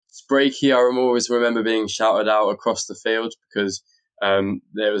breaky. I always remember being shouted out across the field because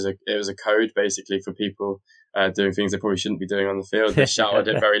it was a code basically for people doing things they probably shouldn't be doing on the field. They shouted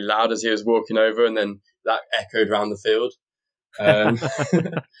it very loud as he was walking over, and then that echoed around the field.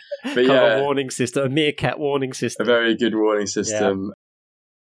 But yeah, a warning system, a meerkat warning system. A very good warning system.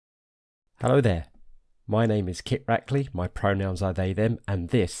 Yeah. Hello there. My name is Kit Rackley. My pronouns are they, them, and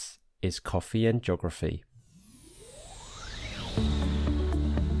this is Coffee and Geography.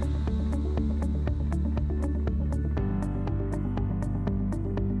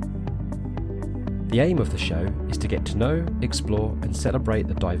 The aim of the show is to get to know, explore and celebrate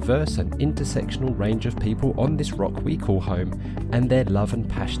the diverse and intersectional range of people on this rock we call home and their love and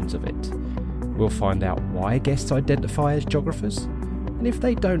passions of it. We'll find out why guests identify as geographers, and if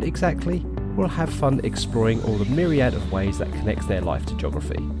they don't exactly, we'll have fun exploring all the myriad of ways that connects their life to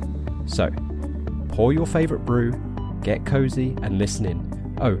geography. So, pour your favourite brew, get cosy and listen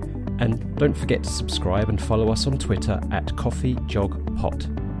in. Oh, and don't forget to subscribe and follow us on Twitter at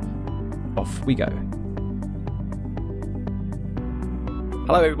CoffeeJogPod. Off we go.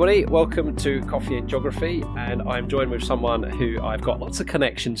 Hello everybody, welcome to Coffee and Geography, and I'm joined with someone who I've got lots of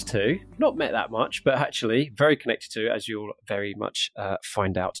connections to, not met that much, but actually very connected to, as you'll very much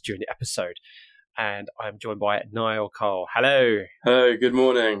find out during the episode. And I'm joined by Niall Cole. Hello. Hello, good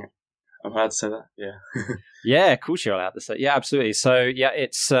morning. I'm allowed to say that, yeah. Yeah, of course you're allowed to say. Yeah, absolutely. So yeah,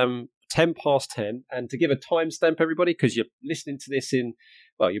 it's 10 past 10, and to give a timestamp, everybody, because you're listening to this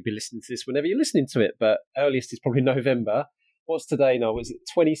you'll be listening to this whenever you're listening to it, but earliest is probably November. What's today now? Is it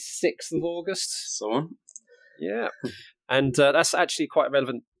 26th of August? So on. Yeah. And that's actually quite a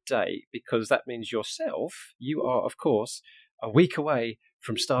relevant day, because that means you are, of course, a week away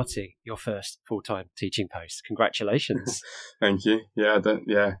from starting your first full-time teaching post. Congratulations. Thank you. Yeah,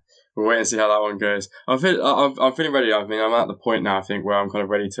 we'll wait and see how that one goes. I'm feeling ready. I mean, I'm at the point now, I think, where I'm kind of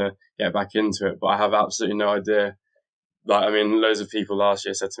ready to get back into it, but I have absolutely no idea. Like, I mean, loads of people last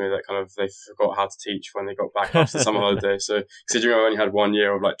year said to me that kind of they forgot how to teach when they got back after the summer holiday. So considering I only had 1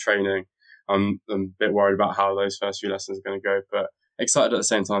 year of like training, I'm a bit worried about how those first few lessons are going to go, but excited at the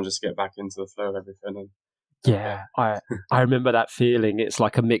same time just to get back into the flow of everything. And yeah, I remember that feeling. It's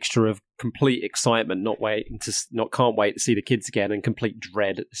like a mixture of complete excitement, can't wait to see the kids again, and complete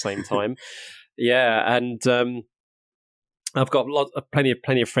dread at the same time. Yeah, and I've got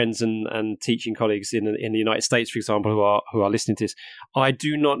plenty of friends and teaching colleagues in the United States, for example, who are listening to this. I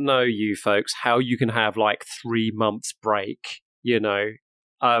do not know, you folks, how you can have like 3 months break.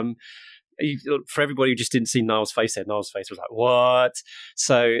 For everybody who just didn't see Niall's face there, Niall's face was like, "What?"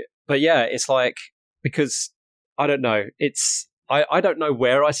 So, but yeah, it's like, because I don't know. I don't know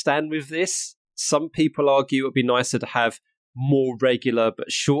where I stand with this. Some people argue it would be nicer to have more regular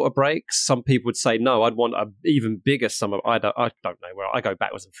but shorter breaks. Some people would say no, I'd want an even bigger summer. I don't know where I go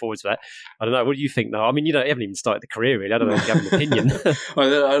backwards and forwards with that. I don't know. What do you think, Noel? I mean, you haven't even started the career really. I don't know if you have an opinion.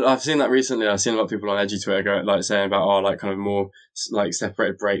 I've seen that recently. I've seen a lot of people on Edgy Twitter go like saying about like kind of more like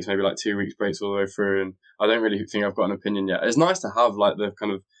separated breaks, maybe like 2 weeks breaks all the way through. And I don't really think I've got an opinion yet. It's nice to have like the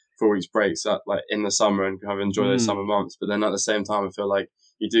kind of 4 weeks breaks like in the summer and kind of enjoy those summer months. But then at the same time, I feel like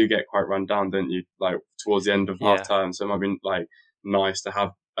you do get quite run down, don't you? Like towards the end of half term. So it might be like nice to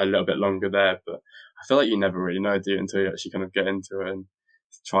have a little bit longer there. But I feel like you never really know, do you, until you actually kind of get into it and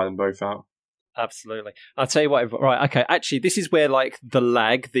try them both out. Absolutely. I'll tell you what, right, okay, actually, this is where like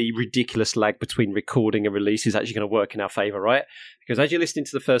the ridiculous lag between recording and release is actually going to work in our favour, right? Because as you're listening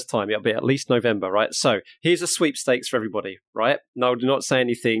to the first time, it'll be at least November, right? So here's a sweepstakes for everybody, right? No, do not say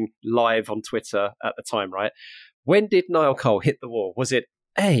anything live on Twitter at the time, right? When did Niall Cole hit the wall? Was it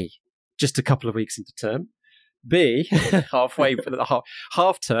A, just a couple of weeks into term? B, halfway for the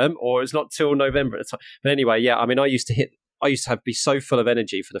half term, or it's not till November at the time? But anyway, yeah, I mean, I used to be so full of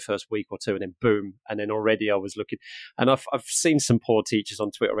energy for the first week or two, and then boom, and then already I was looking. And I've seen some poor teachers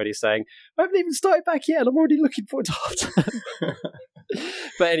on Twitter already saying, I haven't even started back yet, and I'm already looking forward to half term.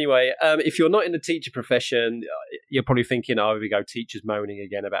 But anyway, if you're not in the teacher profession, you're probably thinking, oh, here we go, teachers moaning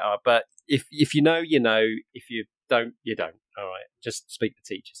again about it. But if you know, you know. If you don't, you don't. All right, just speak to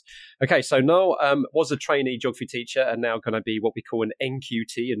teachers. Okay, so Noel was a trainee geography teacher and now going to be what we call an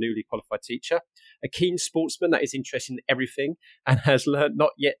NQT, a newly qualified teacher, a keen sportsman that is interested in everything and has learned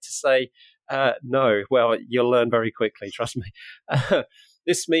not yet to say no. Well, you'll learn very quickly, trust me.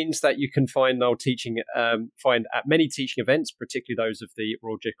 This means that you can find Noel find at many teaching events, particularly those of the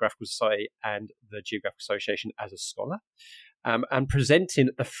Royal Geographical Society and the Geographical Association as a scholar. And presenting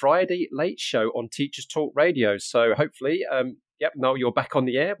the Friday Late Show on Teachers Talk Radio. So hopefully, Noel, you're back on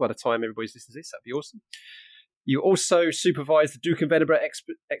the air by the time everybody's listening to this. That'd be awesome. You also supervise the Duke and Edinburgh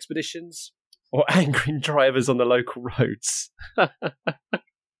expeditions or angering drivers on the local roads.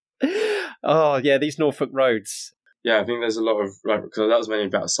 Oh, yeah, these Norfolk roads. Yeah, I think there's a lot of, like, because that was mainly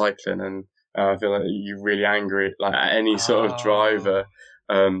about cycling, and I feel like you're really angry, like, at any sort of driver,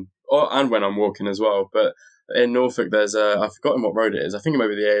 and when I'm walking as well. But in Norfolk, there's I've forgotten what road it is. I think it might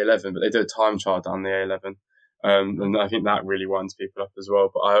be the A11, but they do a time trial down the A11. And I think that really winds people up as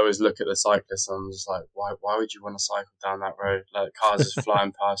well. But I always look at the cyclists and I'm just like, why would you want to cycle down that road? Like, cars just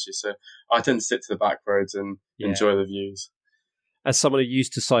flying past you. So I tend to stick to the back roads and enjoy the views. As someone who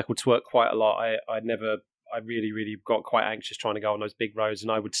used to cycle to work quite a lot, I really, really got quite anxious trying to go on those big roads,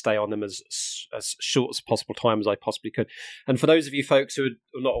 and I would stay on them as short as possible time as I possibly could. And for those of you folks who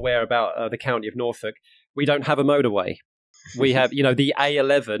are not aware about the county of Norfolk, we don't have a motorway. We have, the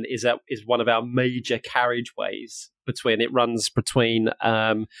A11 is one of our major carriageways it runs between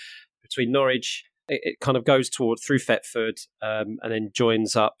Norwich. It kind of goes through Thetford, and then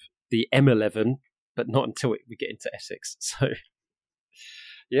joins up the M11, but not until we get into Essex. So,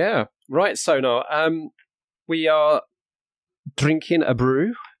 yeah, right. So now, we are drinking a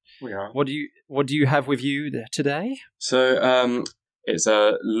brew. We are. What do you have with you today? So, it's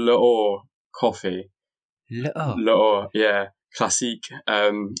a L'Or coffee. L'Or, yeah, classique.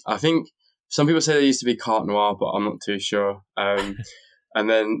 I think some people say they used to be Carte Noire, but I'm not too sure. And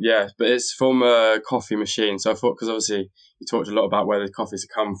then, but it's from a coffee machine. So I thought, because obviously you talked a lot about where the coffees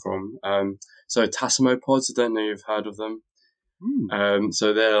have come from. So Tassimo pods, I don't know if you've heard of them.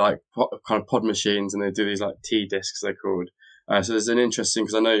 So they're like kind of pod machines, and they do these like tea discs, they're called. So there's an interesting,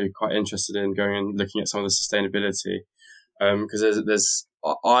 because I know you're quite interested in going and looking at some of the sustainability. Because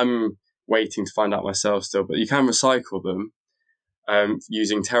I'm waiting to find out myself still, but you can recycle them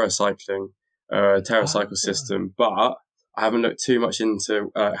using TerraCycling, TerraCycle system. But I haven't looked too much into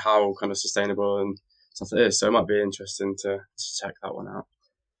how kind of sustainable and stuff it is, so it might be interesting to check that one out.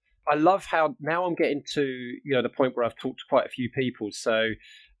 I love how now I'm getting to the point where I've talked to quite a few people. So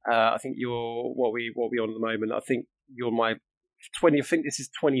I think you're what we on at the moment. I think you're my 20. I think this is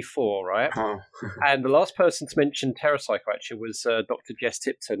 24, right? Oh. And the last person to mention TerraCycle actually was Dr. Jess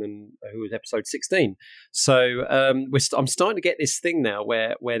Tipton, who was episode 16. So I'm starting to get this thing now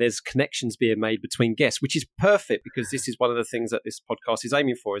where there's connections being made between guests, which is perfect, because this is one of the things that this podcast is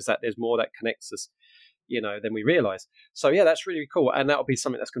aiming for, is that there's more that connects us, than we realise. So yeah, that's really cool, and that'll be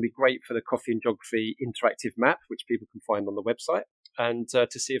something that's going to be great for the Coffee and Geography interactive map, which people can find on the website, and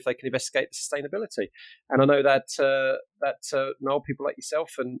to see if they can investigate the sustainability. And I know that Niall, people like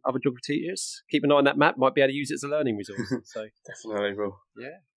yourself and other geography teachers, keep an eye on that map, might be able to use it as a learning resource. So definitely will.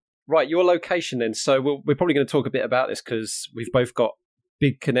 Yeah. Right, your location then. So we're probably going to talk a bit about this, because we've both got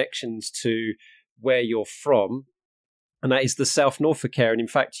big connections to where you're from, and that is the South Norfolk area. And in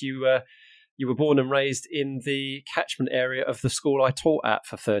fact, you were born and raised in the catchment area of the school I taught at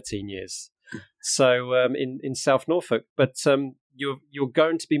for 13 years. So in South Norfolk, but you're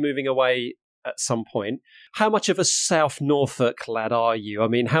going to be moving away at some point. How much of a South Norfolk lad are you? I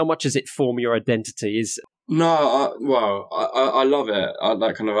mean, how much does it form your identity? I love it. I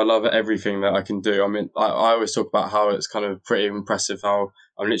love everything that I can do. I mean, I always talk about how it's kind of pretty impressive how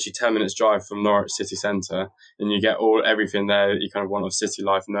I'm literally 10 minutes drive from Norwich city centre, and you get everything there that you kind of want of city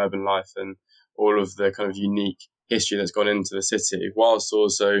life and urban life, and all of the kind of unique history that's gone into the city, whilst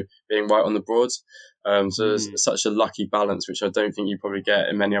also being right on the Broads. So there's such a lucky balance, which I don't think you probably get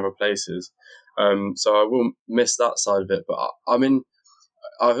in many other places. So I will miss that side of it. But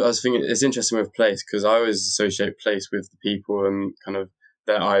I was thinking it's interesting with place, because I always associate place with the people and kind of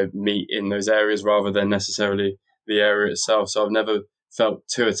that I meet in those areas rather than necessarily the area itself. So I've never felt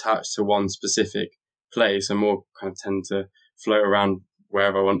too attached to one specific place. I more kind of tend to float around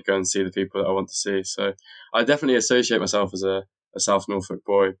wherever I want to go and see the people that I want to see. So I definitely associate myself as a South Norfolk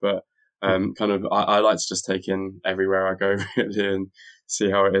boy, but I like to just take in everywhere I go really and see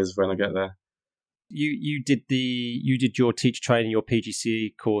how it is when I get there. You did your teacher training, your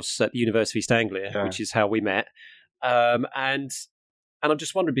PGCE course at the University of East Anglia, which is how we met. And I'm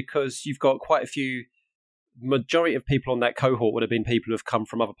just wondering, because you've got quite a few, majority of people on that cohort would have been people who have come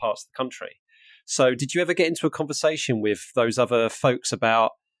from other parts of the country. So did you ever get into a conversation with those other folks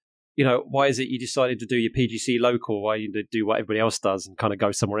about, why is it you decided to do your PGC local? Why you do what everybody else does and kind of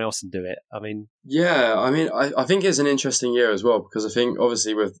go somewhere else and do it? I mean... Yeah, I think it's an interesting year as well, because I think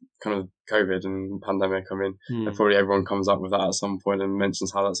obviously with kind of COVID and pandemic, probably everyone comes up with that at some point and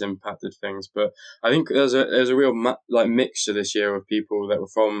mentions how that's impacted things. But I think there's a real mixture this year of people that were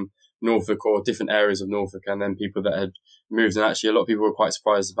from Norfolk or different areas of Norfolk, and then people that had moved. And actually a lot of people were quite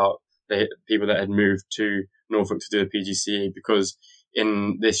surprised about the people that had moved to Norfolk to do a PGCE, because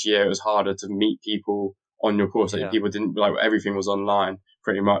in this year it was harder to meet people on your course. People didn't, everything was online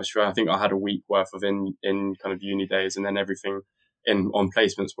pretty much. I think I had a week worth of in kind of uni days, and then everything on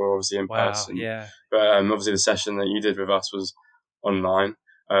placements were obviously in Wow, person. yeah. But obviously the session that you did with us was online,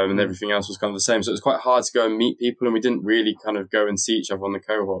 and everything else was kind of the same. So it was quite hard to go and meet people, and we didn't really kind of go and see each other on the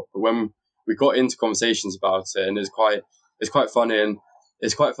cohort. But when we got into conversations about it, and it's quite funny, and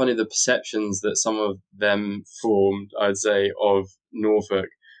it's quite funny the perceptions that some of them formed, I'd say, of Norfolk.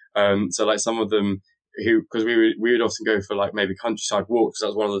 So like some of them because we would often go for like maybe countryside walks.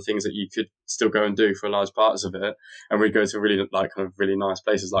 That's one of the things that you could still go and do for large parts of it. And we'd go to really like kind of really nice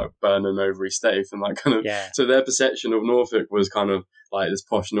places like Burnham, Overy, Staithe, and like kind of, so their perception of Norfolk was kind of like this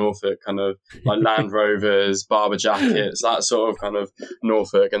posh Norfolk, kind of like Land Rovers, Barber jackets, that sort of kind of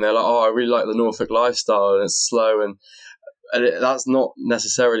Norfolk. And they're like, oh, I really like the Norfolk lifestyle, and it's slow. And that's not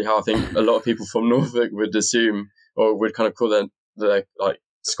necessarily how I think a lot of people from Norfolk would assume or would kind of call their like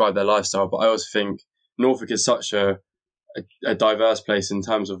describe their lifestyle. But I also think Norfolk is such a diverse place in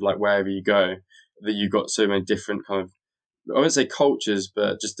terms of like wherever you go, that you've got so many different kind of, I wouldn't say cultures,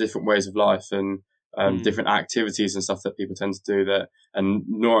 but just different ways of life and different activities and stuff that people tend to do there. And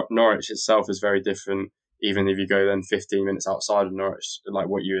Norwich itself is very different, even if you go then 15 minutes outside of Norwich, like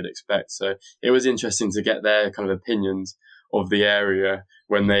what you would expect. So it was interesting to get their kind of opinions of the area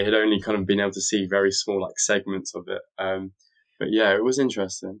when they had only kind of been able to see very small like segments of it. But yeah, it was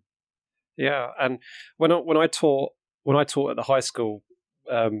interesting. Yeah, and when I taught at the high school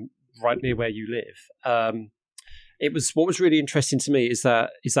right near where you live, it was, what was really interesting to me is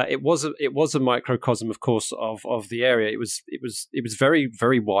that it was a microcosm, of course, of the area. It was very,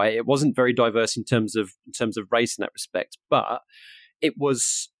 very white. It wasn't very diverse in terms of race in that respect, but it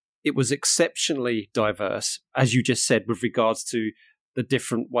was exceptionally diverse, as you just said, with regards to the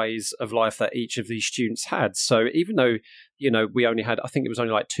different ways of life that each of these students had. So even though, we only had, I think it was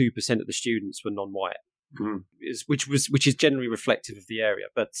only like 2% of the students were non-white, which is generally reflective of the area.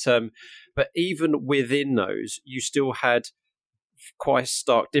 But even within those, you still had quite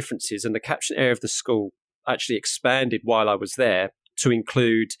stark differences. And the catchment area of the school actually expanded while I was there to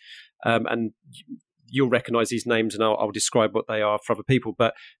include, and you'll recognise these names, and I'll describe what they are for other people,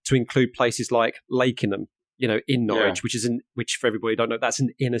 but to include places like Lakenham, in Norwich, which for everybody who don't know, that's an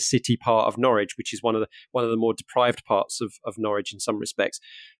inner city part of Norwich, which is one of the more deprived parts of Norwich in some respects.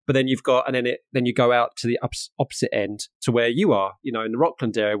 But then you've got, and then you go out to the opposite end to where you are, in the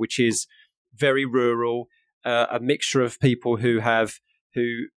Rockland area, which is very rural, a mixture of people who have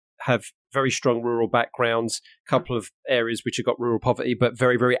very strong rural backgrounds, a couple of areas which have got rural poverty, but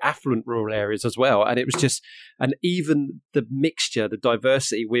very, very affluent rural areas as well. And it was just, and even the mixture, the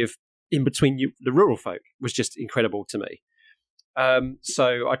diversity in between the rural folk was just incredible to me.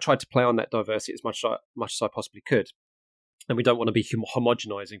 So I tried to play on that diversity as much as I possibly could. And we don't want to be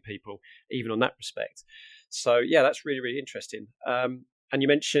homogenizing people, even on that respect. So yeah, that's really, really interesting. And you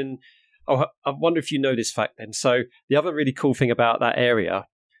mentioned, I wonder if you know this fact then. So the other really cool thing about that area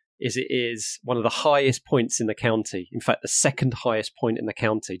is it is one of the highest points in the county. In fact, the second highest point in the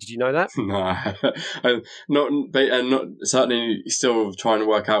county. Did you know that? No, not certainly still trying to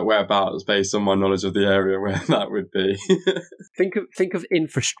work out whereabouts based on my knowledge of the area where that would be. Think of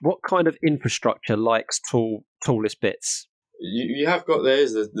what kind of infrastructure likes tallest bits. You have got, there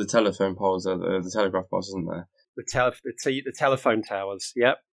is the telephone poles, the telegraph poles, isn't there? The telephone towers.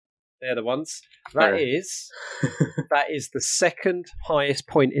 Yep. They're the ones. That is the second highest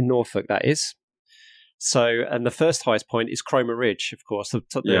point in Norfolk, that is. So, and the first highest point is Cromer Ridge, of course,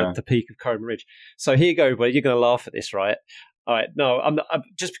 the peak of Cromer Ridge. So here you go, but you're going to laugh at this, right? All right, no,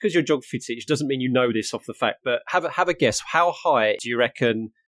 just because you're a geography teacher doesn't mean you know this off the fact, but have a guess. How high do you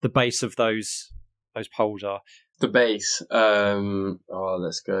reckon the base of those poles are? The base,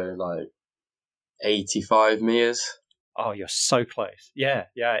 let's go like 85 meters. Oh, you're so close. Yeah,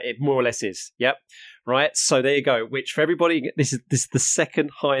 it more or less is. Yep. Right. So there you go. Which for everybody, this is the second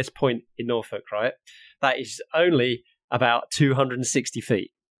highest point in Norfolk, right? That is only about 260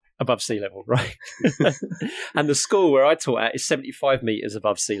 feet above sea level, right? And the school where I taught at is 75 meters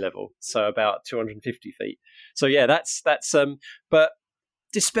above sea level, so about 250 feet. So yeah, that's but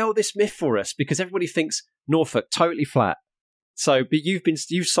dispel this myth for us, because everybody thinks Norfolk totally flat. So, but you've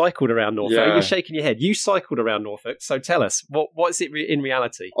cycled around Norfolk. Yeah. You're shaking your head. You cycled around Norfolk. So tell us, what is it in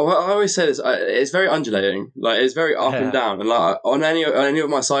reality? Oh, I always say this. It's very undulating. Like, it's very up and down. And like on any of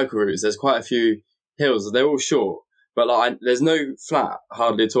my cycle routes, there's quite a few hills. They're all short, but like there's no flat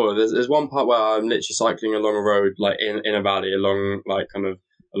hardly at all. There's one part where I'm literally cycling along a road, like in a valley, along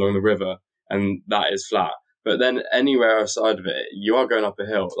the river, and that is flat. But then anywhere outside of it, you are going up a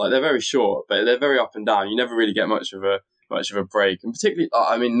hill. Like, they're very short, but they're very up and down. You never really get much of a break, and particularly,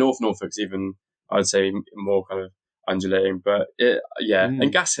 North Norfolk's even, I'd say, more kind of undulating. But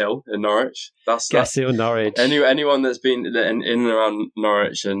and Gas Hill in Norwich. Gas Hill, Norwich. Anyone that's been in and around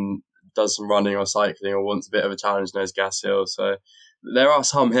Norwich and does some running or cycling or wants a bit of a challenge knows Gas Hill. So there are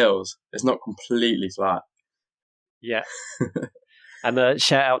some hills. It's not completely flat. Yeah. And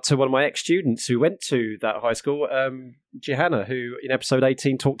shout out to one of my ex-students who went to that high school, Johanna, who in episode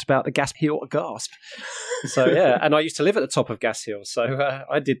 18 talked about the Gas Hill gasp. So, yeah, and I used to live at the top of Gas Hill, so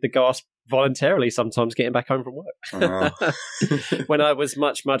I did the gasp voluntarily sometimes getting back home from work when I was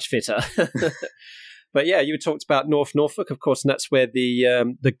much, much fitter. But yeah, you talked about North Norfolk, of course, and that's where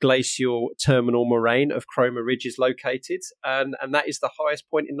the glacial terminal moraine of Cromer Ridge is located, and that is the highest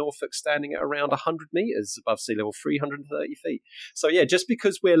point in Norfolk, standing at around 100 metres above sea level, 330 feet. So yeah, just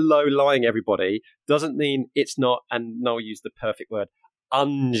because we're low-lying, everybody, doesn't mean it's not, and Noel used the perfect word,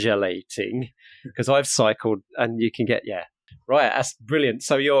 undulating, because I've cycled, and you can get, right, that's brilliant.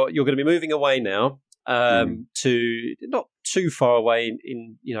 So you're going to be moving away now. To not too far away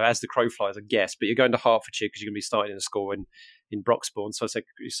in as the crow flies, I guess, but you're going to Hertfordshire because you're going to be starting in a school in Broxbourne.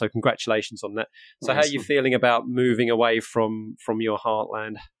 So congratulations on that. So how are you feeling about moving away from your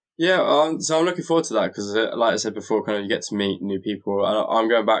heartland? Yeah, so I'm looking forward to that because, like I said before, kind of you get to meet new people. And I'm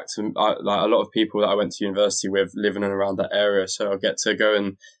going back to like a lot of people that I went to university with living in and around that area. So I'll get to go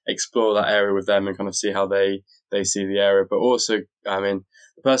and explore that area with them and kind of see how they see the area. But also, I mean,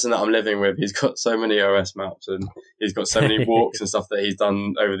 the person that I'm living with, he's got so many OS maps and he's got so many walks and stuff that he's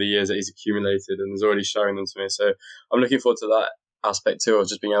done over the years that he's accumulated and has already shown them to me. So I'm looking forward to that aspect too, of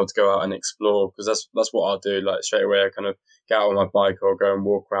just being able to go out and explore, because that's what I'll do. Like straight away, I kind of get out on my bike or go and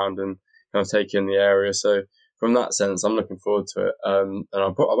walk around and kind of take in the area. So from that sense, I'm looking forward to it. And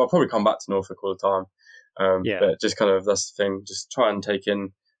I'll probably come back to Norfolk all the time. But just kind of, that's the thing, just try and take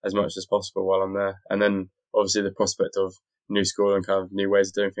in as much as possible while I'm there. And then obviously the prospect of new school and kind of new ways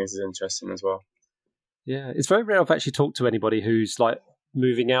of doing things is interesting as well. Yeah, it's very rare I've actually talked to anybody who's like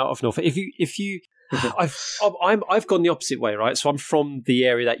moving out of Norfolk. If you I've gone the opposite way, right? So I'm from the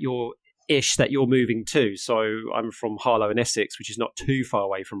area that you're moving to. So I'm from Harlow in Essex, which is not too far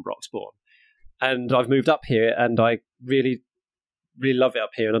away from Broxbourne. And I've moved up here and I really, really love it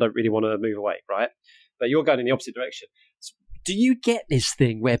up here and I don't really want to move away, right? But you're going in the opposite direction. So do you get this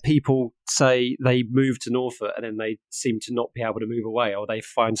thing where people say they move to Norfolk and then they seem to not be able to move away, or they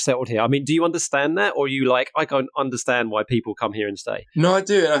find settled here? I mean, do you understand that? Or are you like, I can't understand why people come here and stay? No, I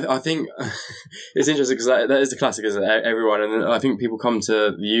do. And I think it's interesting because that is the classic, isn't it? Everyone. And I think people come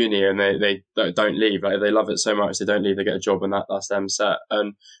to the uni and they don't leave. Like, they love it so much, they don't leave, they get a job and that's them set.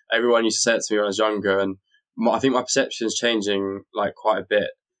 And everyone used to say it to me when I was younger. And I think my perception is changing like quite a bit.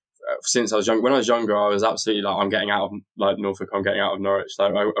 Since I was young, when I was younger, I was absolutely like, I'm getting out of like Norfolk, I'm getting out of Norwich.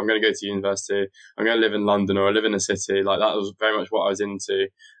 Like, I'm going to go to university, I'm going to live in London or I live in a city. Like, that was very much what I was into.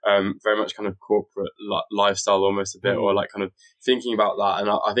 Very much kind of corporate lifestyle almost a bit, or like kind of thinking about that. And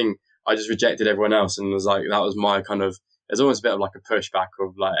I think I just rejected everyone else and was like, that was my kind of, there's almost a bit of like a pushback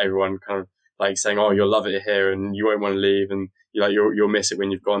of like everyone kind of like saying, oh, you'll love it here and you won't want to leave and you'll miss it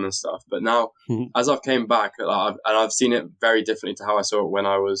when you've gone and stuff. But now, as I've came back, I've seen it very differently to how I saw it when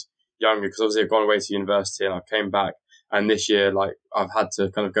I was younger, because obviously I've gone away to university and I came back, and this year like I've had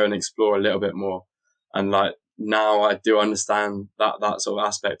to kind of go and explore a little bit more, and like now I do understand that sort of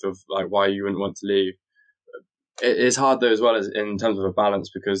aspect of like why you wouldn't want to leave. It is hard though as well, as in terms of a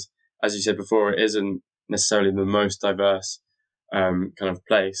balance, because as you said before, it isn't necessarily the most diverse kind of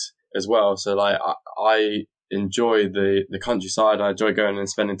place as well. So like I enjoy the countryside, I enjoy going and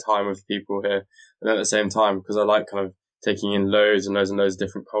spending time with people here, and at the same time, because I like kind of taking in loads and loads and loads of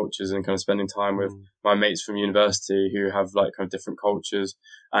different cultures and kind of spending time with my mates from university who have like kind of different cultures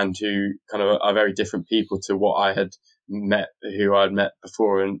and who kind of are very different people to what I had met, who I'd met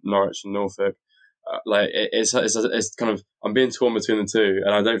before in Norwich and Norfolk. Like it's kind of, I'm being torn between the two,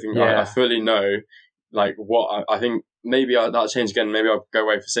 and I don't think I fully know like what I think. Maybe that'll change again. Maybe I'll go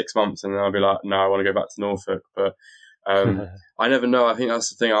away for 6 months and then I'll be like, no, I want to go back to Norfolk. But I never know. I think that's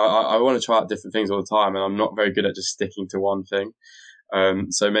the thing. I want to try out different things all the time, and I'm not very good at just sticking to one thing.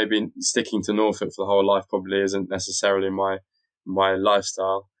 So maybe sticking to Norfolk for the whole life probably isn't necessarily my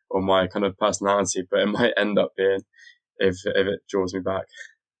lifestyle or my kind of personality, but it might end up being if it draws me back.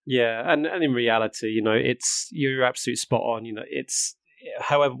 Yeah, and in reality, you're absolutely spot on. It's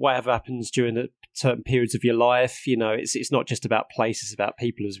whatever happens during the certain periods of your life, it's not just about places, it's about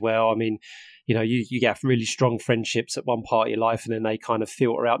people as well. I mean, you get really strong friendships at one part of your life, and then they kind of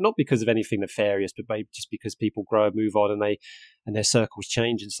filter out, not because of anything nefarious, but maybe just because people grow and move on, and their circles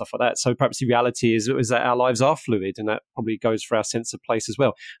change and stuff like that. So perhaps the reality is that our lives are fluid, and that probably goes for our sense of place as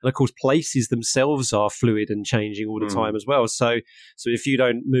well. And of course, places themselves are fluid and changing all the time as well. So if you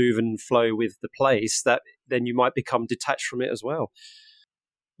don't move and flow with the place, that then you might become detached from it as well.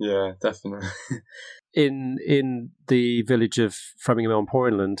 Yeah, definitely. In the village of Framingham on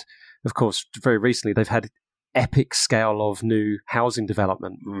Porinland, of course, very recently they've had epic scale of new housing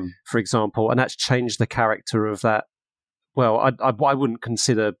development, for example, and that's changed the character of that. Well, I wouldn't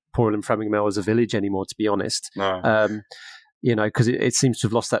consider Porinland Framingham as a village anymore, to be honest. No. Because it seems to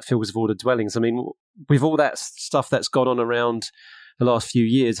have lost that feel because of all the dwellings. I mean, with all that stuff that's gone on around the last few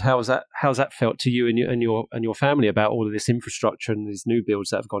years, how's that felt to you and your family about all of this infrastructure and these new builds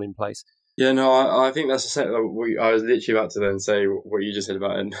that have gone in place? Yeah, no, I think that's the same. I was literally about to then say what you just said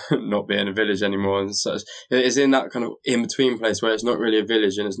about it not being a village anymore, and such. It's in that kind of in between place where it's not really a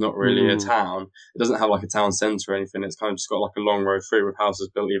village and it's not really a town. It doesn't have like a town centre or anything. It's kind of just got like a long road through with houses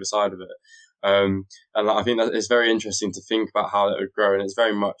built either side of it. And I think that it's very interesting to think about how that would grow, and it's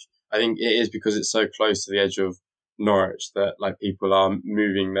very much. I think it is because it's so close to the edge of Norwich that like people are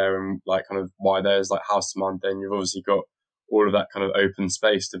moving there, and like kind of why there's like house demand. Then you've obviously got all of that kind of open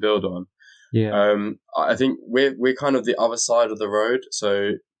space to build on. Yeah. I think we're kind of the other side of the road,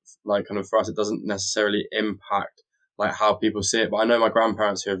 so like kind of for us it doesn't necessarily impact like how people see it. But I know my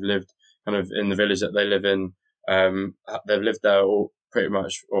grandparents who have lived kind of in the village that they live in, they've lived there all pretty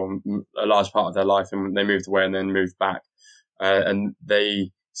much or a large part of their life, and they moved away and then moved back, and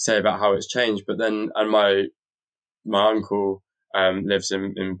they say about how it's changed. But then, and my uncle lives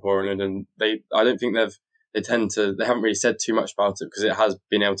in Porinland, and I don't think they haven't really said too much about it because it has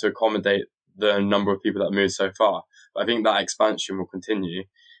been able to accommodate the number of people that moved so far. But I think that expansion will continue,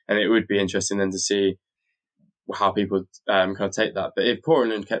 and it would be interesting then to see how people kind of take that. But if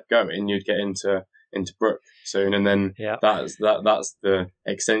Porinland kept going, you'd get into Brook soon, and then that's the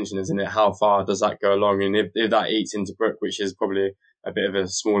extension, isn't it? How far does that go along? And if that eats into Brook, which is probably a bit of a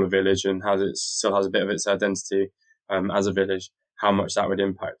smaller village and still has a bit of its identity as a village, how much that would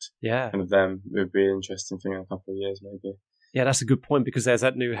impact kind of them would be an interesting thing in a couple of years maybe. Yeah, that's a good point, because there's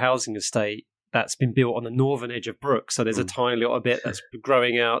that new housing estate that's been built on the northern edge of Brook. So there's a tiny little bit that's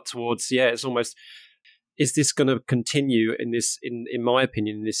growing out towards, it's almost, is this going to continue in this, in my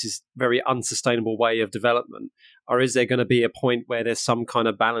opinion, this is very unsustainable way of development? Or is there going to be a point where there's some kind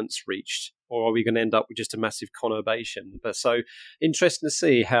of balance reached? Or are we going to end up with just a massive conurbation? But so interesting to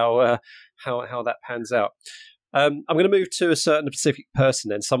see how that pans out. I'm going to move to a certain specific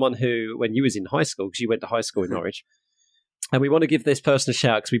person then, someone who, when you was in high school, because you went to high school in Norwich, and we want to give this person a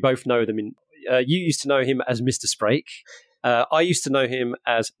shout because we both know them. You used to know him as Mr. Sprake. I used to know him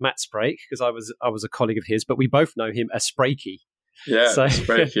as Matt Sprake because I was a colleague of his, but we both know him as Sprakey. Yeah,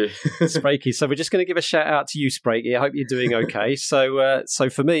 Sprakey. Sprakey. So we're just going to give a shout out to you, Sprakey. I hope you're doing okay. So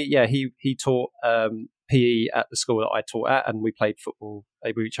for me, he taught PE at the school that I taught at, and we played football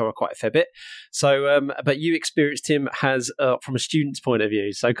with each other quite a fair bit. So, but you experienced him as from a student's point of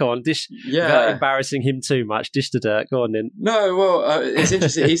view. So go on, without embarrassing him too much, dish the dirt. Go on then. No, well, it's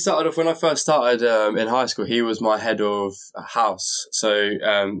interesting. He started off when I first started in high school. He was my head of house. So,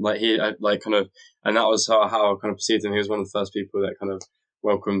 and that was how I kind of perceived him. He was one of the first people that kind of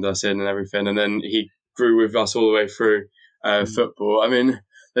welcomed us in and everything. And then he grew with us all the way through football. I mean,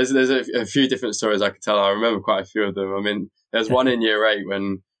 there's a few different stories I could tell. I remember quite a few of them. I mean, there's one in year 8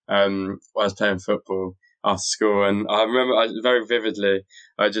 when I was playing football after school, and I remember very vividly.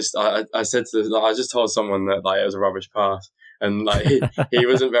 I just told someone that like it was a rubbish pass, and like he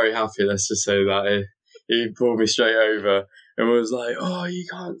wasn't very happy. Let's just say that he pulled me straight over and was like, "Oh, you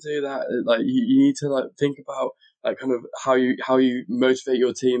can't do that. Like you need to like think about like kind of how you motivate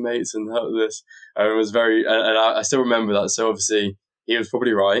your teammates and how this." And it was very, and I still remember that. So obviously he was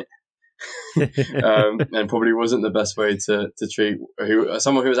probably right. And probably wasn't the best way to treat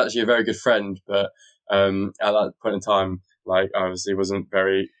someone who was actually a very good friend, but at that point in time, like obviously wasn't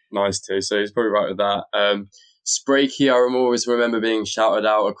very nice to. So he's probably right with that. Sprakey, I always remember being shouted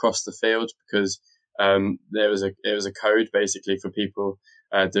out across the field because it was a code basically for people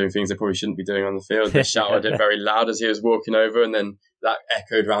doing things they probably shouldn't be doing on the field. They shouted it very loud as he was walking over, and then that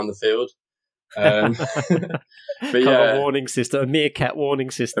echoed around the field. But a warning system, a meerkat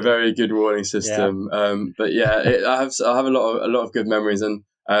warning system, a very good warning system. But yeah, I have a lot of good memories, and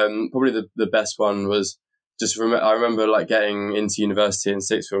probably the best one was I remember like getting into university in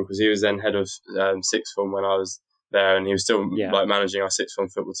sixth form because he was then head of sixth form when I was there, and he was still like managing our sixth form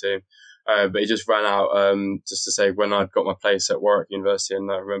football team. But he just ran out just to say when I'd got my place at Warwick University,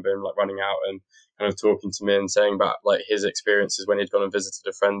 and I remember him like running out and kind of talking to me and saying about like his experiences when he'd gone and visited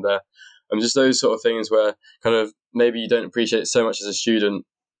a friend there. And just those sort of things where kind of maybe you don't appreciate it so much as a student,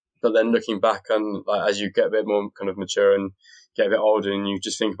 but then looking back and like as you get a bit more kind of mature and get a bit older, and you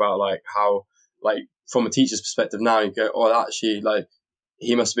just think about like how like from a teacher's perspective now, you go, oh, actually like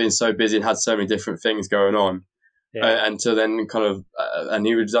he must have been so busy and had so many different things going on. Yeah. And to then kind of, and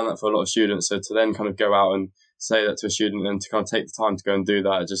he would have done that for a lot of students. So to then kind of go out and say that to a student and to kind of take the time to go and do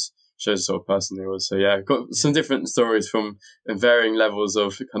that, it just shows the sort of person he was. So yeah, got some different stories from varying levels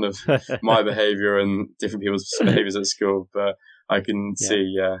of kind of my behaviour and different people's behaviours at school. But I can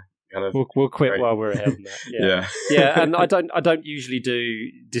see, kind of. We'll quit while we're ahead on that. Yeah. Yeah, and I don't usually do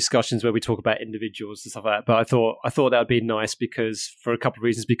discussions where we talk about individuals and stuff like that, but I thought that would be nice because for a couple of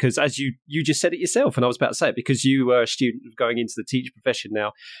reasons. Because as you just said it yourself, and I was about to say it, because you were a student going into the teacher profession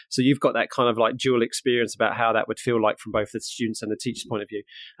now, so you've got that kind of like dual experience about how that would feel like from both the students and the teacher's point of view.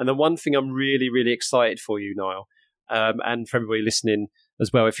 And the one thing I'm really, really excited for you, Niall, and for everybody listening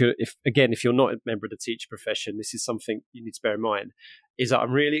as well, if you're not a member of the teacher profession, this is something you need to bear in mind, is that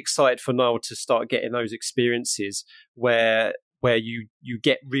I'm really excited for Niall to start getting those experiences where you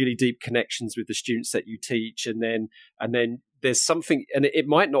get really deep connections with the students that you teach, and then there's something, and it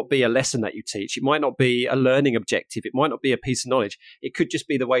might not be a lesson that you teach, it might not be a learning objective, it might not be a piece of knowledge, it could just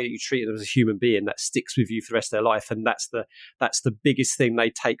be the way that you treat them as a human being that sticks with you for the rest of their life, and that's the biggest thing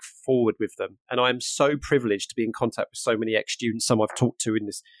they take forward with them. And I'm so privileged to be in contact with so many ex-students, some I've talked to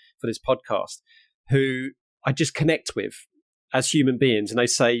for this podcast, who I just connect with as human beings, and they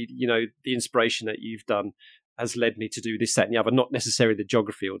say, the inspiration that you've done has led me to do this, that, and the other, not necessarily the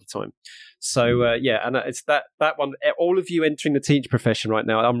geography all the time. So, and it's that one, all of you entering the teacher profession right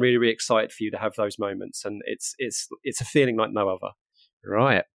now, I'm really, really excited for you to have those moments, and it's a feeling like no other.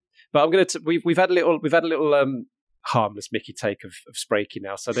 Right. But I'm going to, we've had a little harmless Mickey take of Sprayky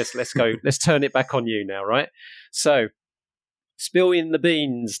now. So let's go, let's turn it back on you now, right? So, spill in the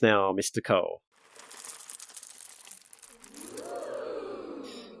beans now, Mr. Cole.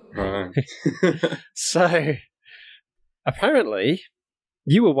 Right. So, apparently,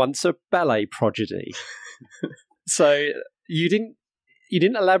 you were once a ballet prodigy. So you didn't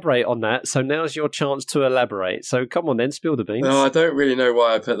elaborate on that. So now's your chance to elaborate. So come on, then, spill the beans. No, I don't really know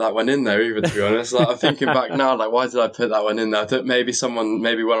why I put that one in there either. To be honest, like I'm thinking back now, like why did I put that one in there? I thought maybe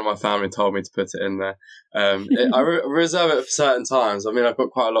one of my family told me to put it in there. I reserve it for certain times. I mean, I've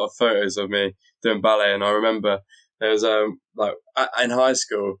got quite a lot of photos of me doing ballet, and I remember. There was like in high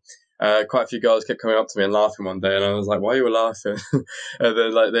school, quite a few girls kept coming up to me and laughing one day, and I was like, "Why are you laughing?" And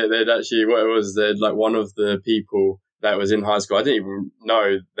then like they'd actually, what it was, they'd like one of the people that was in high school, I didn't even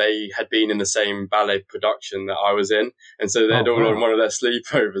know they had been in the same ballet production that I was in, and so they'd all on one of their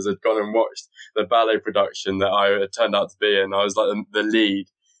sleepovers had gone and watched the ballet production that I had turned out to be in. I was like the lead,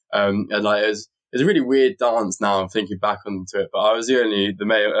 and like it was a really weird dance. Now I'm thinking back onto it, but I was the only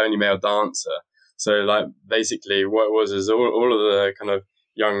male dancer. So, like, basically what it was is all of the kind of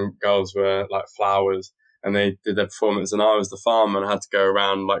young girls were, like, flowers, and they did their performance, and I was the farmer, and I had to go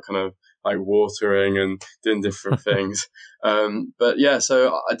around, like, kind of, like, watering and doing different things. But, yeah,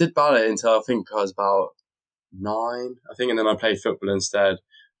 so I did ballet until I think I was about 9, I think, and then I played football instead.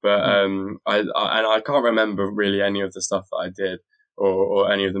 But I can't remember really any of the stuff that I did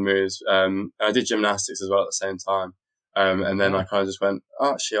or any of the moves. I did gymnastics as well at the same time. And then I kind of just went,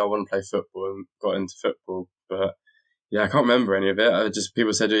 actually, I want to play football, and got into football. But yeah, I can't remember any of it.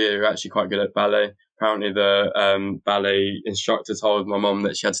 People said, yeah, you're actually quite good at ballet. Apparently the ballet instructor told my mum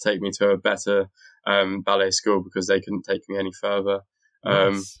that she had to take me to a better ballet school because they couldn't take me any further.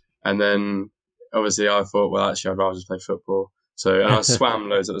 Nice. And then obviously I thought, well, actually, I'd rather just play football. So, and I swam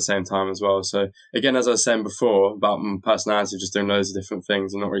loads at the same time as well. So again, as I was saying before about my personality, just doing loads of different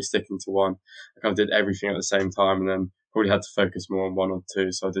things and not really sticking to one. I kind of did everything at the same time, and then probably had to focus more on one or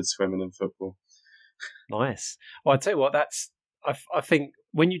two. So I did swimming and football. Nice. Well, I tell you what, I think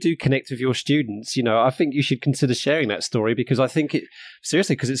when you do connect with your students, I think you should consider sharing that story, because I think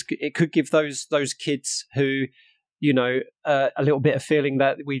it could give those kids who, a little bit of feeling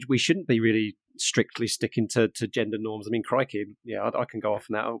that we shouldn't be really strictly sticking to gender norms. I mean, crikey, yeah, I can go off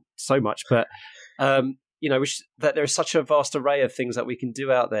on that so much, but that there is such a vast array of things that we can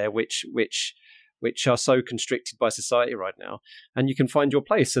do out there, which are so constricted by society right now, and you can find your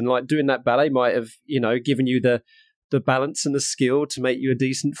place. And like doing that ballet might have, given you the balance and the skill to make you a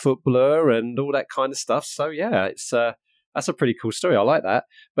decent footballer and all that kind of stuff. So yeah, that's a pretty cool story. I like that.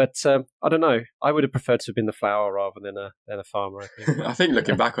 But I don't know. I would have preferred to have been the flower rather than a farmer, I think. I think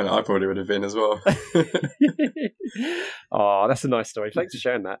looking back on it, I probably would have been as well. Oh, that's a nice story. Thanks for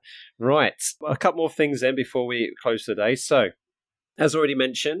sharing that. Right. A couple more things then before we close today. So, as already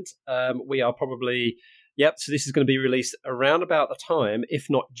mentioned, we are probably... so this is going to be released around about the time, if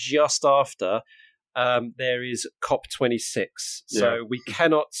not just after, there is COP26. So we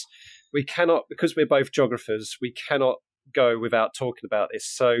cannot, because we're both geographers, we cannot go without talking about this.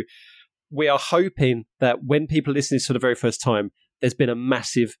 So we are hoping that when people listen to this for the very first time, there's been a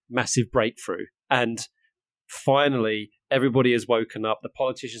massive, massive breakthrough. And finally, everybody has woken up, the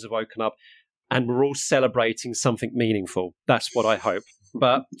politicians have woken up, and we're all celebrating something meaningful. That's what I hope.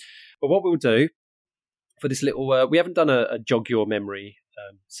 But what we'll do for this little, we haven't done a jog your memory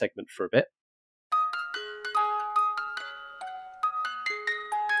segment for a bit.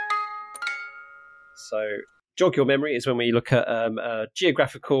 So jog your memory is when we look at a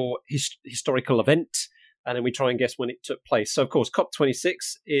geographical, historical event, and then we try and guess when it took place. So, of course, COP26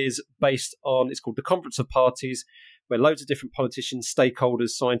 is based on, it's called the Conference of Parties, where loads of different politicians, stakeholders,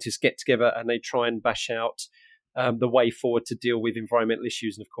 scientists get together and they try and bash out the way forward to deal with environmental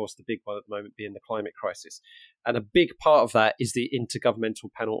issues. And, of course, the big one at the moment being the climate crisis. And a big part of that is the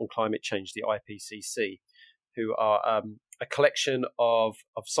Intergovernmental Panel on Climate Change, the IPCC, who are a collection of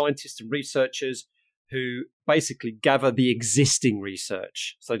scientists and researchers who basically gather the existing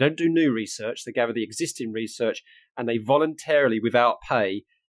research. So they don't do new research, they gather the existing research and they voluntarily, without pay,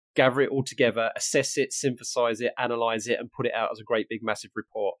 gather it all together, assess it, synthesize it, analyze it, and put it out as a great big massive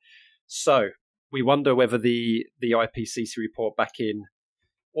report. So we wonder whether the IPCC report back in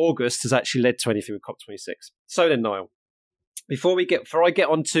August has actually led to anything with COP26. So then, Niall, before I get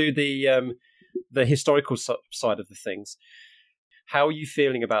onto the historical side of the things, how are you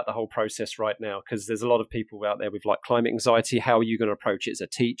feeling about the whole process right now? Because there's a lot of people out there with like climate anxiety. How are you going to approach it as a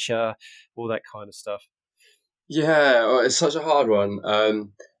teacher? All that kind of stuff. Yeah, well, it's such a hard one.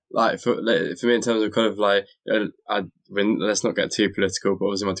 Like for me, in terms of kind of like, let's not get too political, but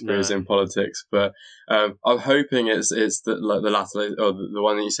obviously my degree is in politics. But I'm hoping it's the latter, or the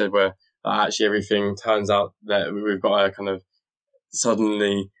one that you said, where actually everything turns out that we've got a kind of,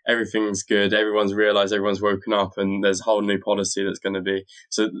 suddenly everything's good, everyone's realised, everyone's woken up, and there's a whole new policy that's going to be.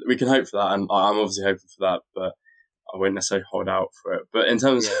 So we can hope for that, and I'm obviously hoping for that, but I won't necessarily hold out for it. But in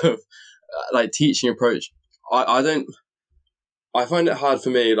terms of like teaching approach, I find it hard for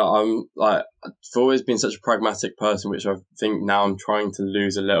me. I've always been such a pragmatic person, which I think now I'm trying to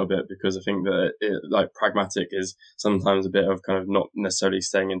lose a little bit, because I think that pragmatic is sometimes a bit of kind of not necessarily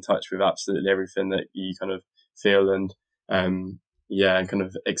staying in touch with absolutely everything that you kind of feel and kind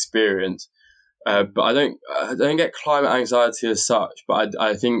of experience. But I don't get climate anxiety as such, but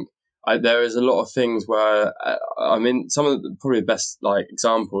I think there is a lot of things where I mean, some of probably the best like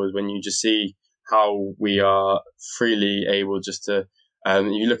example is when you just see how we are freely able just to,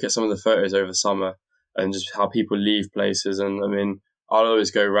 you look at some of the photos over the summer and just how people leave places. And I mean, I'll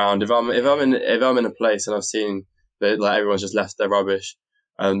always go around if I'm in a place and I've seen that like everyone's just left their rubbish,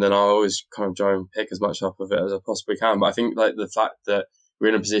 and then I'll always kind of try and pick as much up of it as I possibly can. But I think like the fact that we're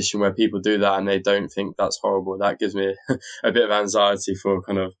in a position where people do that and they don't think that's horrible, that gives me a bit of anxiety for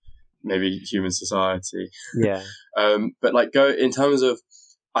kind of maybe human society. Yeah. But like in terms of,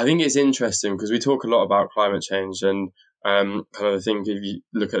 I think it's interesting because we talk a lot about climate change, and kind of I think if you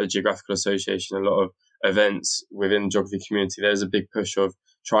look at the Geographical Association, a lot of events within the geography community, there's a big push of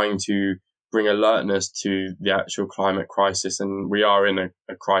trying to bring alertness to the actual climate crisis, and we are in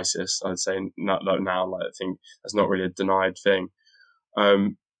a crisis, I'd say, not now. Like, I think that's not really a denied thing.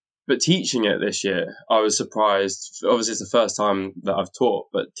 But teaching it this year, I was surprised. Obviously, it's the first time that I've taught,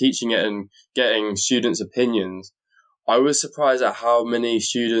 but teaching it and getting students' opinions, I was surprised at how many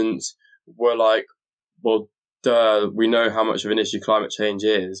students were like, well, duh, we know how much of an issue climate change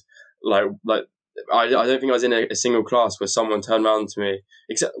is. Like I don't think I was in a single class where someone turned around to me,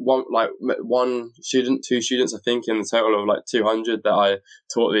 except one student, two students, I think, in the total of like 200 that I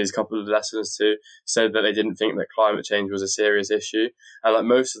taught these couple of lessons to, said that they didn't think that climate change was a serious issue. And like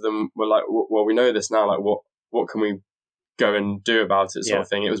most of them were like, well, we know this now, like what can we go and do about it, sort of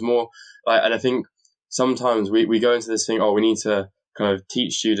thing. It was more like, and I think sometimes we go into this thing, we need to kind of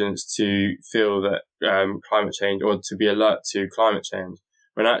teach students to feel that climate change, or to be alert to climate change,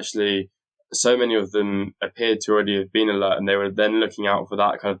 when actually so many of them appeared to already have been alert, and they were then looking out for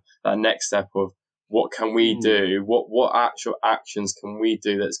that kind of that next step of what can we do, what actual actions can we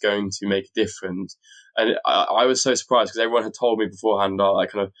do that's going to make a difference. And I was so surprised because everyone had told me beforehand,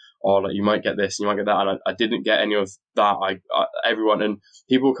 like you might get this and you might get that, and I didn't get any of that. Everyone and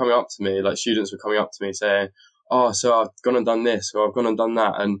people were coming up to me, like students were coming up to me saying, so I've gone and done this, or I've gone and done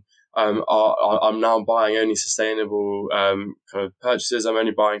that, and I'm now buying only sustainable kind of purchases. I'm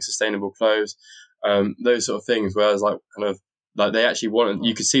only buying sustainable clothes, those sort of things. Whereas like kind of like they actually wanted,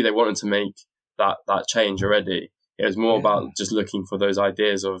 you could see they wanted to make that change already. It was more about just looking for those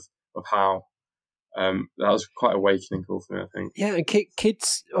ideas of how. That was quite a awakening call for me, I think. Yeah, and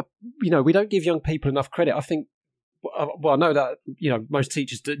kids, we don't give young people enough credit. I think Well, I know that most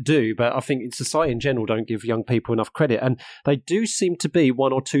teachers do, but I think in society in general don't give young people enough credit, and they do seem to be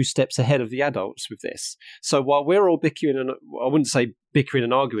 1 or 2 steps ahead of the adults with this. So while we're all bickering, and I wouldn't say bickering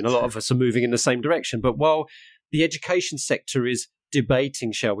and arguing, a lot of us are moving in the same direction. But while the education sector is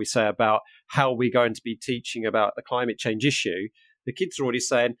debating, shall we say, about how we're going to be teaching about the climate change issue, the kids are already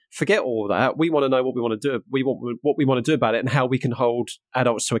saying, forget all that. We want to know what we want to do. We want what we want to do about it, and how we can hold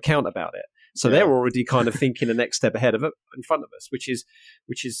adults to account about it. So they're already kind of thinking the next step ahead of it in front of us, which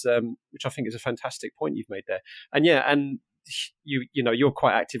I think is a fantastic point you've made there. And you're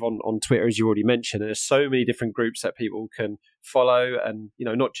quite active on Twitter, as you already mentioned. And there's so many different groups that people can follow, and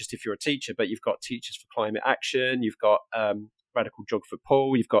not just if you're a teacher, but you've got Teachers for Climate Action, you've got Radical Geographer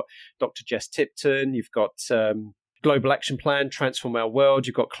Paul, you've got Dr. Jess Tipton, you've got Global Action Plan, Transform Our World.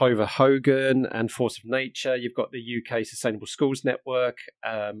 You've got Clover Hogan and Force of Nature. You've got the UK Sustainable Schools Network.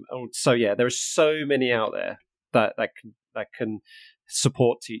 So there are so many out there that can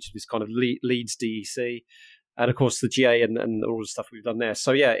support teachers. This kind of leads DEC, and of course the GA and all the stuff we've done there.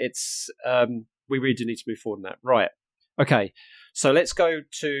 So it's we really do need to move forward in that. Right. Okay. So let's go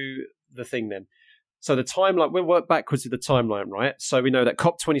to the thing then. So the timeline, we'll work backwards with the timeline, right? So we know that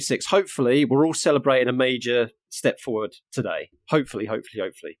COP26, hopefully, we're all celebrating a major step forward today. Hopefully.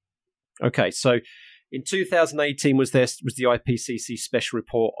 Okay, so in 2018 was the IPCC special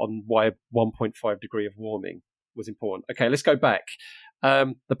report on why 1.5 degree of warming was important. Okay, let's go back.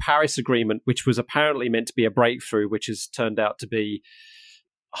 The Paris Agreement, which was apparently meant to be a breakthrough, which has turned out to be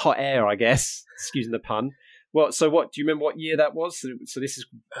hot air, I guess, excusing the pun. Do you remember what year that was? So this is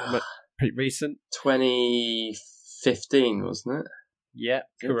pretty recent. 2015, wasn't it? Yeah,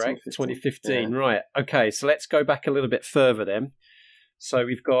 correct. 2015, right. Okay, so let's go back a little bit further then. So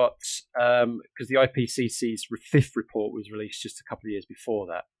we've got, because the IPCC's 5th report was released just a couple of years before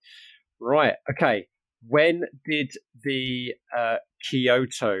that. Right, okay. When did the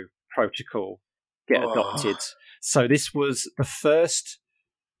Kyoto Protocol get adopted? So this was the first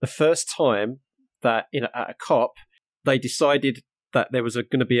time that at a COP, they decided that there was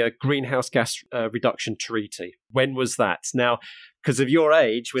going to be a greenhouse gas reduction treaty. When was that? Now, because of your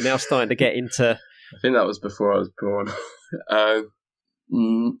age, we're now starting to get into... I think that was before I was born.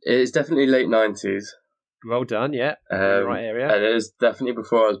 It's definitely late 90s. Well done, yeah. In the right area. And it was definitely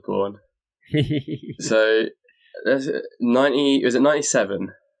before I was born. So, was it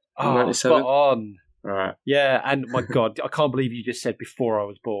 97? Oh, 97? spot on. Right. Yeah, and my God, I can't believe you just said before I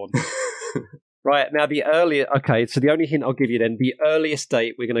was born. Right, now the only hint I'll give you then, the earliest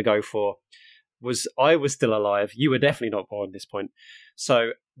date we're going to go for was I was still alive. You were definitely not born at this point.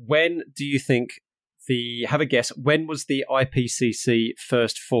 So when do you think have a guess, when was the IPCC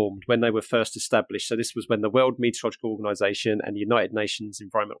first formed, when they were first established? So this was when the World Meteorological Organization and the United Nations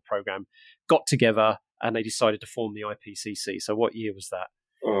Environmental Programme got together and they decided to form the IPCC. So what year was that?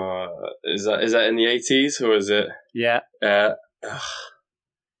 Is that in the 80s or is it? Yeah.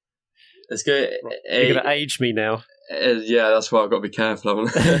 Let's go. You're going to age me now. Yeah, that's why I've got to be careful.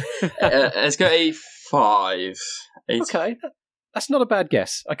 Let's go 85. Okay, that's not a bad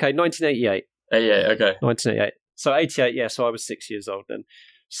guess. Okay, 1988. 88, okay. 1988. So 88, yeah, so I was 6 years old then.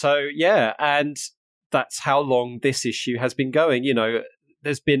 So, yeah, and that's how long this issue has been going.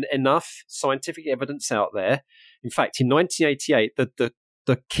 There's been enough scientific evidence out there. In fact, in 1988,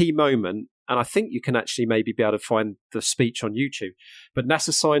 the key moment, and I think you can actually maybe be able to find the speech on YouTube, but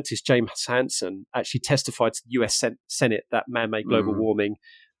NASA scientist James Hansen actually testified to the US Senate that man-made global warming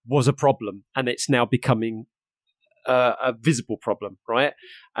was a problem, and it's now becoming a visible problem, right?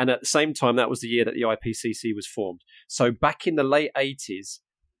 And at the same time, that was the year that the IPCC was formed. So back in the late 80s,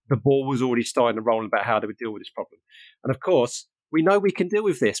 the ball was already starting to roll about how they would deal with this problem. And of course, we know we can deal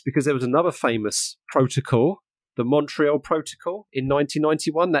with this because there was another famous protocol, the Montreal Protocol in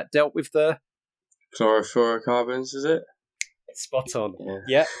 1991, that dealt with the chlorofluorocarbons, is it? Spot on.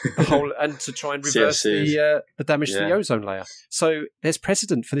 Yeah. The whole, and to try and reverse the damage to the ozone layer. So there's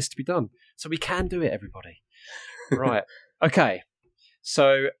precedent for this to be done. So we can do it, everybody. Right. Okay.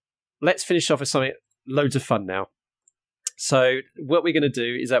 So let's finish off with something loads of fun now. So what we're going to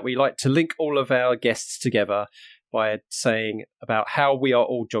do is that we like to link all of our guests together by saying about how we are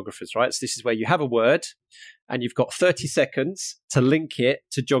all geographers, right? So this is where you have a word and you've got 30 seconds to link it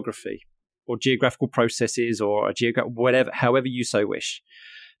to geography or geographical processes or whatever, however you so wish.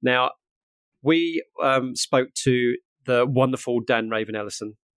 Now, we spoke to the wonderful Dan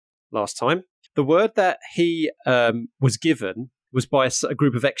Raven-Ellison last time. The word that he was given was by a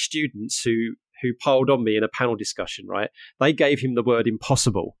group of ex-students who piled on me in a panel discussion, right? They gave him the word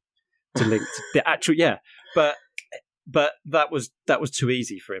impossible to link to the actual, but that was too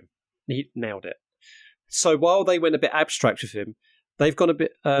easy for him. He nailed it. So while they went a bit abstract with him, they've gone a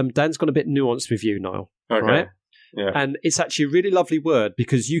bit. Dan's gone a bit nuanced with you, Niall. Okay. Right? Yeah. And it's actually a really lovely word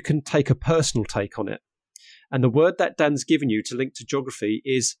because you can take a personal take on it. And the word that Dan's given you to link to geography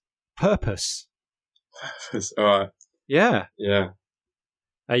is purpose. Purpose. All right. Yeah. Yeah.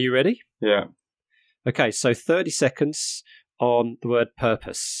 Are you ready? Yeah. Okay, so 30 seconds on the word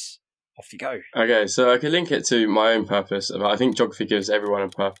purpose. Off you go. Okay, so I could link it to my own purpose. I think geography gives everyone a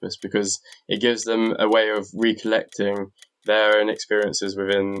purpose because it gives them a way of recollecting their own experiences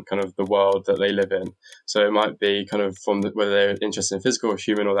within kind of the world that they live in. So it might be kind of from whether they're interested in physical or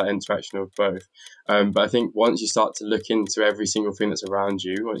human or that interaction of both. But I think once you start to look into every single thing that's around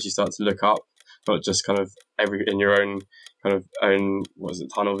you, once you start to look up, not just kind of in your own kind of own,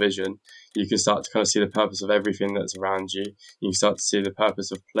 tunnel vision, you can start to kind of see the purpose of everything that's around you. You can start to see the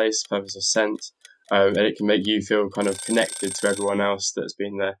purpose of place, purpose of scent, and it can make you feel kind of connected to everyone else that's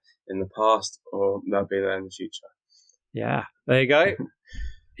been there in the past or that'll be there in the future. Yeah, there you go.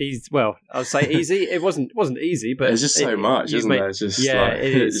 I'd say easy. It wasn't easy, but it's just so much, isn't there? It's just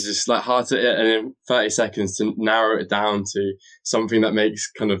it's just like hard to, and in 30 seconds to narrow it down to something that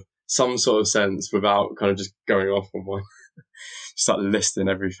makes kind of some sort of sense without kind of just going off on one. Start listing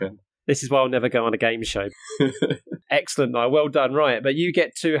everything. This is why I'll never go on a game show. Excellent, Niall. Well done. Right, but you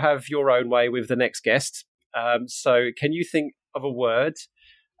get to have your own way with the next guest. So can you think of a word?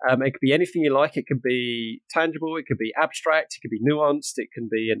 It could be anything you like. It could be tangible. It could be abstract. It could be nuanced. It can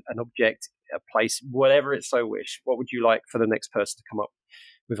be an object, a place, whatever it so wish. What would you like for the next person to come up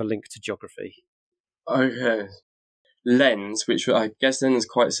with a link to geography? Okay. Lens, which I guess then is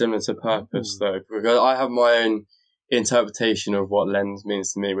quite similar to purpose, though, because I have my own interpretation of what lens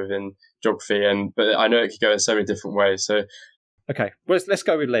means to me within geography, but I know it could go in so many different ways. So okay, well, let's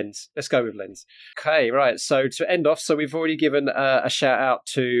go with lens. Okay, right. So to end off, so we've already given a shout out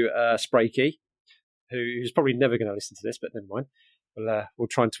to Spraykey, who's probably never going to listen to this, but never mind. We'll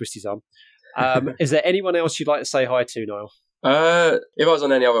try and twist his arm. Is there anyone else you'd like to say hi to, Niall? If I was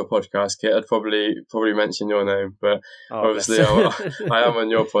on any other podcast, Kit, I'd probably mention your name, but obviously I am on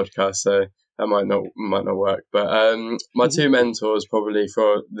your podcast, so that might not work. But my two mentors probably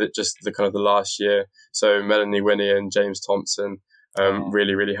for the kind of the last year, so Melanie Winnie and James Thompson,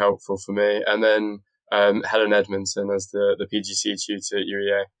 really, really helpful for me. And then Helen Edmondson as the PGC tutor at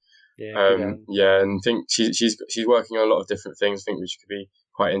UEA. Yeah, and I think she's working on a lot of different things, I think, which could be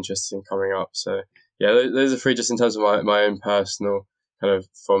quite interesting coming up. So yeah, those are three just in terms of my own personal kind of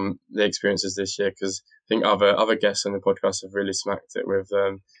from the experiences this year, because I think other guests on the podcast have really smacked it with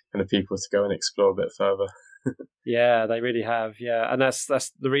kind of people to go and explore a bit further. Yeah, they really have. Yeah, and that's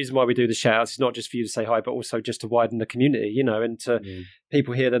the reason why we do the shout-outs. It's not just for you to say hi, but also just to widen the community, and to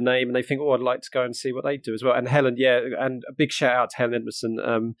people hear the name and they think, oh, I'd like to go and see what they do as well. And Helen, and a big shout-out to Helen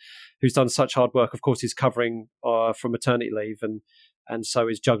Edmondson, who's done such hard work. Of course, he's covering from maternity leave and so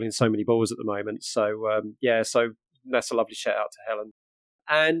is juggling so many balls at the moment. So, so that's a lovely shout-out to Helen.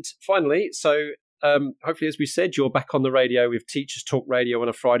 And finally, so hopefully, as we said, you're back on the radio with Teachers Talk Radio on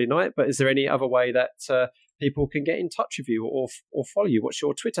a Friday night. But is there any other way that people can get in touch with you or follow you? What's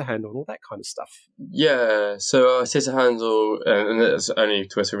your Twitter handle and all that kind of stuff? Yeah, so our Twitter handle, and it's only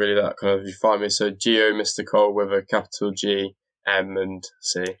Twitter really that kind of you find me. So Geo Mr. Cole with a capital G, M and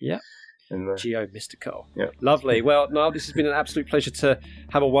C. Yeah. Geo Mr. Cole. Yeah. Lovely. Well, Niall, this has been an absolute pleasure to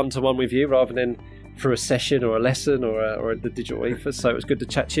have a one-to-one with you rather than through a session or a lesson or the digital ether. So it was good to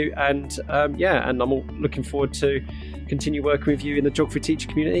chat to you, and and I'm all looking forward to continue working with you in the geography teacher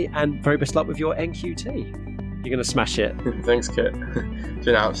community, and very best luck with your NQT. You're going to smash it. Thanks, Kit. It's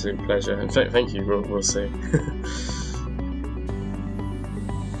been an absolute pleasure, and thank you. We'll see.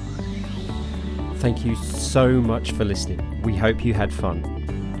 Thank you so much for listening. We hope you had fun.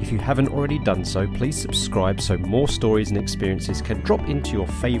 If you haven't already done so, please subscribe so more stories and experiences can drop into your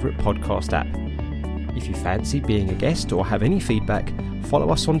favourite podcast app. If you fancy being a guest or have any feedback, follow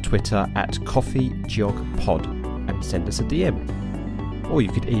us on Twitter at coffeegeogpod and send us a DM. Or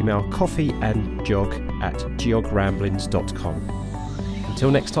you could email coffeeandgeog@geogramblings.com. Until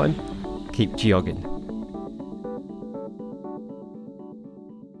next time, keep geogging.